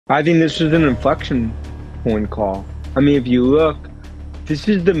I think this is an inflection point call. I mean, if you look, this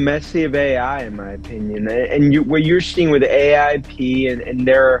is the Messi of AI, in my opinion. And what you're seeing with AIP and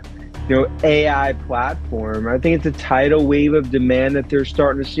their AI platform, I think it's a tidal wave of demand that they're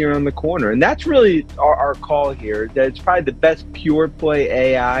starting to see around the corner. And that's really our call here, that it's probably the best pure play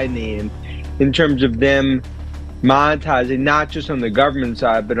AI name in terms of them monetizing, not just on the government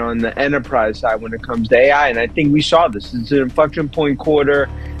side, but on the enterprise side when it comes to AI. And I think we saw this. It's an inflection point quarter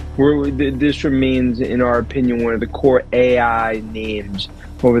where this remains, in our opinion, one of the core AI names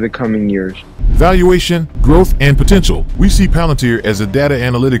over the coming years. Valuation, growth, and potential. We see Palantir as a data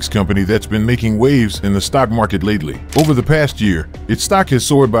analytics company that's been making waves in the stock market lately. Over the past year, its stock has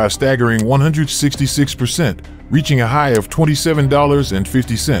soared by a staggering 166%, reaching a high of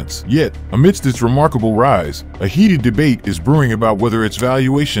 $27.50. Yet, amidst its remarkable rise, a heated debate is brewing about whether its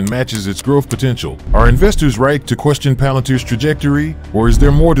valuation matches its growth potential. Are investors right to question Palantir's trajectory, or is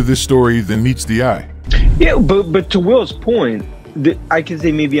there more to this story than meets the eye? Yeah, but to Will's point, I can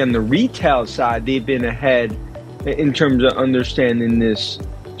say maybe on the retail side, they've been ahead in terms of understanding this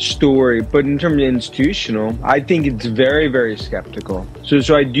story. But in terms of institutional, I think it's very, very skeptical.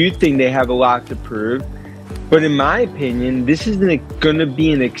 So I do think they have a lot to prove. But in my opinion, this is going to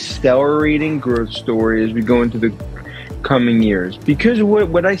be an accelerating growth story as we go into the coming years. Because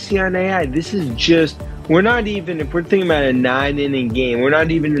what I see on AI, this is just, we're not even, if we're thinking about a 9-inning game, we're not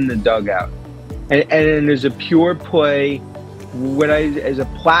even in the dugout. And there's a pure play, as a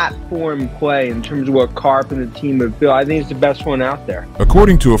platform play in terms of what Karp and the team have built, I think it's the best one out there.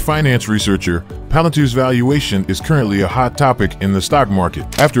 According to a finance researcher, Palantir's valuation is currently a hot topic in the stock market.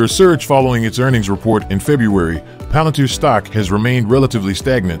 After a surge following its earnings report in February, Palantir's stock has remained relatively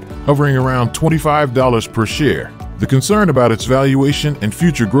stagnant, hovering around $25 per share. The concern about its valuation and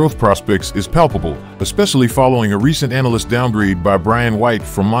future growth prospects is palpable, especially following a recent analyst downgrade by Brian White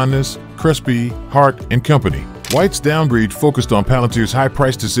from Monness, Crespi, Hart & Company. White's downgrade focused on Palantir's high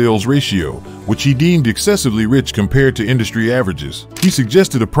price-to-sales ratio, which he deemed excessively rich compared to industry averages. He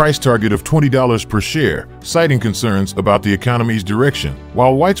suggested a price target of $20 per share, citing concerns about the economy's direction.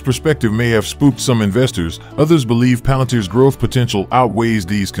 While White's perspective may have spooked some investors, others believe Palantir's growth potential outweighs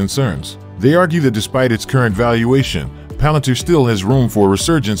these concerns. They argue that despite its current valuation, Palantir still has room for a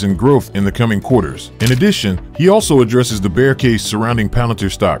resurgence in growth in the coming quarters. In addition, he also addresses the bear case surrounding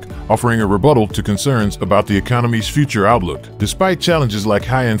Palantir stock, offering a rebuttal to concerns about the economy's future outlook. Despite challenges like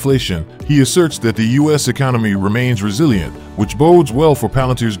high inflation, he asserts that the U.S. economy remains resilient, which bodes well for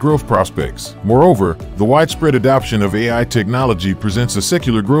Palantir's growth prospects. Moreover, the widespread adoption of AI technology presents a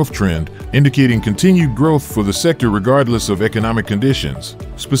secular growth trend, indicating continued growth for the sector regardless of economic conditions.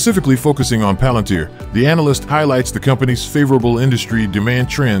 Specifically focusing on Palantir, the analyst highlights the company's favorable industry demand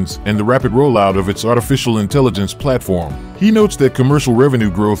trends and the rapid rollout of its artificial intelligence platform. He notes that commercial revenue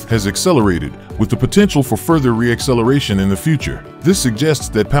growth has accelerated, with the potential for further re-acceleration in the future. This suggests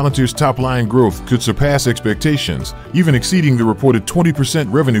that Palantir's top-line growth could surpass expectations, even exceeding the reported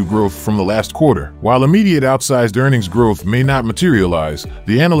 20% revenue growth from the last quarter. While immediate outsized earnings growth may not materialize,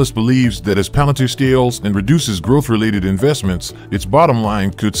 the analyst believes that as Palantir scales and reduces growth-related investments, its bottom line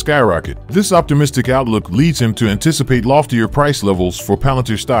could skyrocket. This optimistic outlook leads him to anticipate loftier price levels for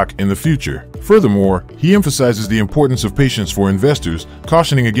Palantir stock in the future. Furthermore, he emphasizes the importance of patience for investors,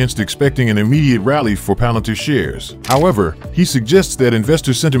 cautioning against expecting an immediate rally for Palantir shares. However, he suggests that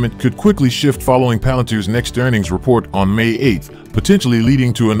investor sentiment could quickly shift following Palantir's next earnings report on May 8th, potentially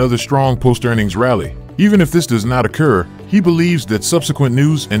leading to another strong post-earnings rally. Even if this does not occur, he believes that subsequent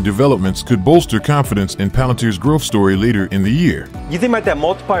news and developments could bolster confidence in Palantir's growth story later in the year. You think about that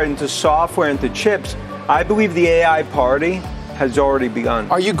multiplier into software, into chips, I believe the AI party has already begun.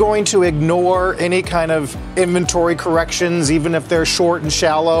 Are you going to ignore any kind of inventory corrections, even if they're short and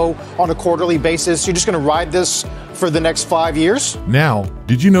shallow, on a quarterly basis? You're just going to ride this for the next 5 years? Now,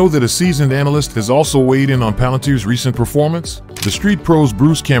 did you know that a seasoned analyst has also weighed in on Palantir's recent performance? The Street Pro's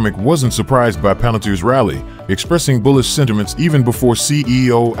Bruce Kamek wasn't surprised by Palantir's rally, expressing bullish sentiments even before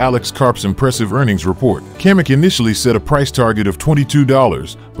CEO Alex Karp's impressive earnings report. Kamek initially set a price target of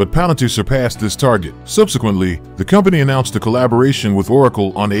 $22, but Palantir surpassed this target. Subsequently, the company announced a collaboration with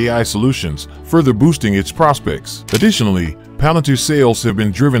Oracle on AI solutions, further boosting its prospects. Additionally, Palantir's sales have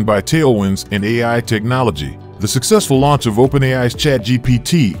been driven by tailwinds in AI technology. The successful launch of OpenAI's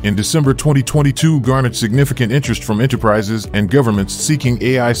ChatGPT in December 2022 garnered significant interest from enterprises and governments seeking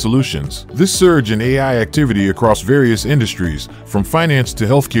AI solutions. This surge in AI activity across various industries, from finance to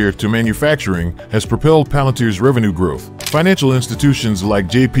healthcare to manufacturing, has propelled Palantir's revenue growth. Financial institutions like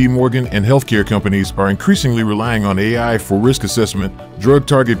JP Morgan and healthcare companies are increasingly relying on AI for risk assessment, drug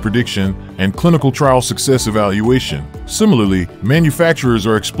target prediction, and clinical trial success evaluation. Similarly, manufacturers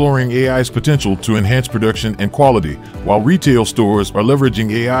are exploring AI's potential to enhance production and quality, while retail stores are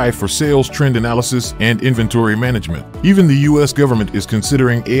leveraging AI for sales trend analysis and inventory management. Even the U.S. government is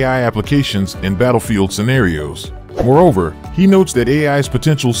considering AI applications in battlefield scenarios. Moreover, he notes that AI's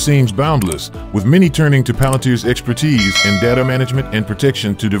potential seems boundless, with many turning to Palantir's expertise in data management and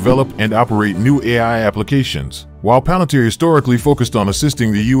protection to develop and operate new AI applications. While Palantir historically focused on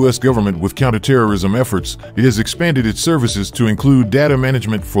assisting the U.S. government with counterterrorism efforts, it has expanded its services to include data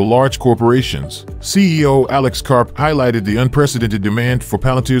management for large corporations. CEO Alex Karp highlighted the unprecedented demand for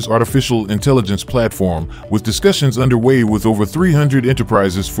Palantir's artificial intelligence platform, with discussions underway with over 300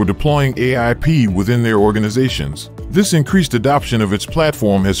 enterprises for deploying AIP within their organizations. This increased adoption of its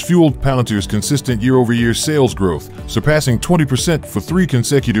platform has fueled Palantir's consistent year-over-year sales growth, surpassing 20% for 3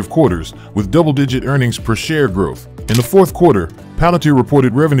 consecutive quarters, with double-digit earnings per share growth. In the fourth quarter, Palantir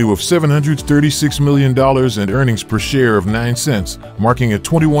reported revenue of $736 million and earnings per share of 9 cents, marking a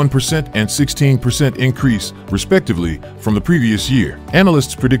 21% and 16% increase, respectively, from the previous year.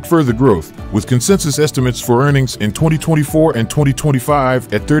 Analysts predict further growth, with consensus estimates for earnings in 2024 and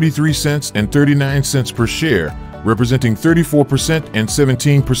 2025 at 33 cents and 39 cents per share, representing 34% and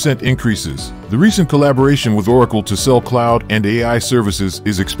 17% increases. The recent collaboration with Oracle to sell cloud and AI services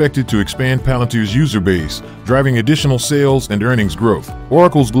is expected to expand Palantir's user base, driving additional sales and earnings growth.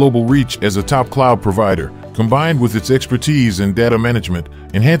 Oracle's global reach as a top cloud provider, combined with its expertise in data management,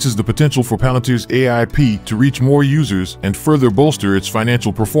 enhances the potential for Palantir's AIP to reach more users and further bolster its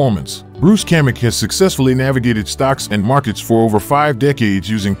financial performance. Bruce Kamek has successfully navigated stocks and markets for over 5 decades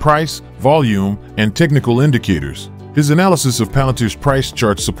using price, volume, and technical indicators. His analysis of Palantir's price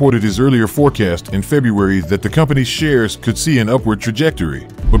charts supported his earlier forecast in February that the company's shares could see an upward trajectory.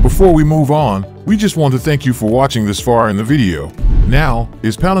 But before we move on, we just want to thank you for watching this far in the video. Now,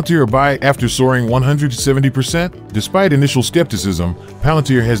 is Palantir a buy after soaring 170%? Despite initial skepticism,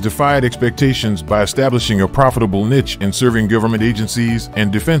 Palantir has defied expectations by establishing a profitable niche in serving government agencies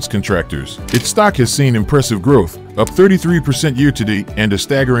and defense contractors. Its stock has seen impressive growth, up 33% year-to-date and a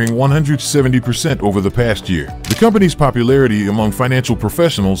staggering 170% over the past year. The company's popularity among financial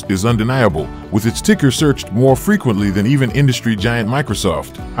professionals is undeniable, with its ticker searched more frequently than even industry giant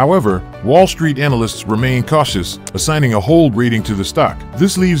Microsoft. However, Wall Street analysts remain cautious, assigning a hold rating to the stock.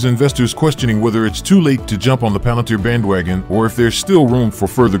 This leaves investors questioning whether it's too late to jump on the Palantir bandwagon or if there's still room for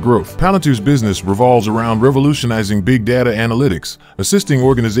further growth. Palantir's business revolves around revolutionizing big data analytics, assisting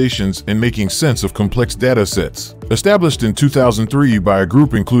organizations in making sense of complex data sets. Established in 2003 by a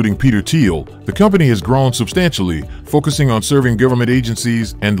group including Peter Thiel, the company has grown substantially, focusing on serving government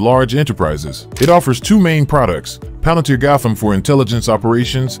agencies and large enterprises. It offers 2 main products: Palantir Gotham for intelligence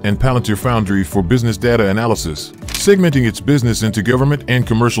operations and Palantir Foundry for business data analysis. Segmenting its business into government and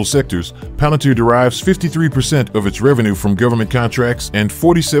commercial sectors, Palantir derives 53% of its revenue from government contracts and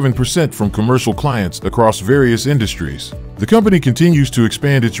 47% from commercial clients across various industries. The company continues to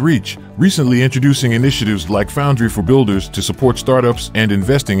expand its reach, recently introducing initiatives like Foundry for Builders to support startups and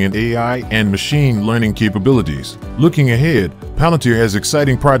investing in AI and machine learning capabilities. Looking ahead, Palantir has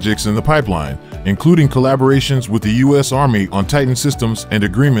exciting projects in the pipeline, including collaborations with the U.S. Army on Titan systems and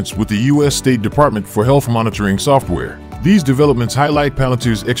agreements with the U.S. State Department for health monitoring software. These developments highlight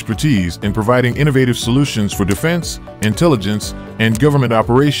Palantir's expertise in providing innovative solutions for defense, intelligence, and government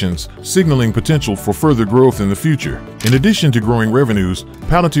operations, signaling potential for further growth in the future. In addition to growing revenues,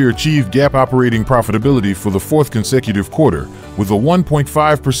 Palantir achieved GAAP operating profitability for the 4th consecutive quarter, with a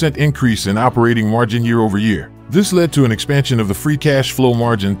 1.5% increase in operating margin year-over-year. This led to an expansion of the free cash flow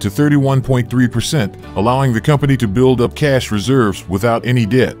margin to 31.3%, allowing the company to build up cash reserves without any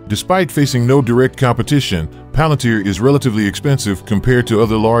debt. Despite facing no direct competition, Palantir is relatively expensive compared to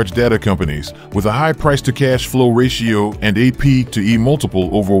other large data companies, with a high price-to-cash flow ratio and AP to E multiple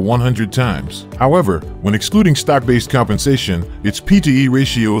over 100 times. However, when excluding stock-based compensation, its P to E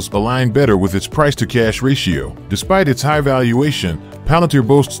ratios align better with its price-to-cash ratio. Despite its high valuation, Palantir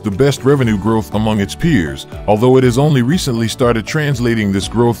boasts the best revenue growth among its peers, although it has only recently started translating this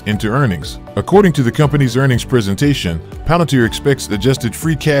growth into earnings. According to the company's earnings presentation, Palantir expects adjusted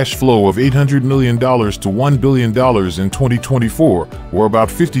free cash flow of $800 million to $1 billion in 2024, or about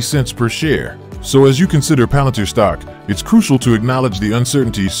 50 cents per share. So as you consider Palantir stock, it's crucial to acknowledge the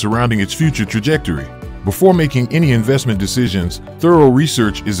uncertainties surrounding its future trajectory. Before making any investment decisions, thorough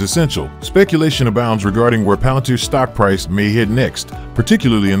research is essential. Speculation abounds regarding where Palantir's stock price may head next,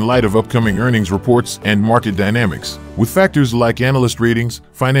 particularly in light of upcoming earnings reports and market dynamics. With factors like analyst ratings,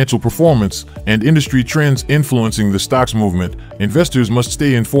 financial performance, and industry trends influencing the stock's movement, investors must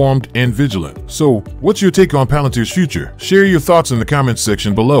stay informed and vigilant. So, what's your take on Palantir's future? Share your thoughts in the comments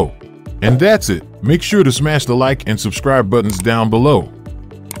section below. And that's it. Make sure to smash the like and subscribe buttons down below.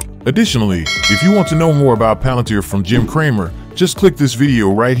 Additionally, if you want to know more about Palantir from Jim Cramer, just click this video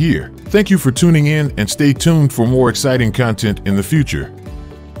right here. Thank you for tuning in and stay tuned for more exciting content in the future.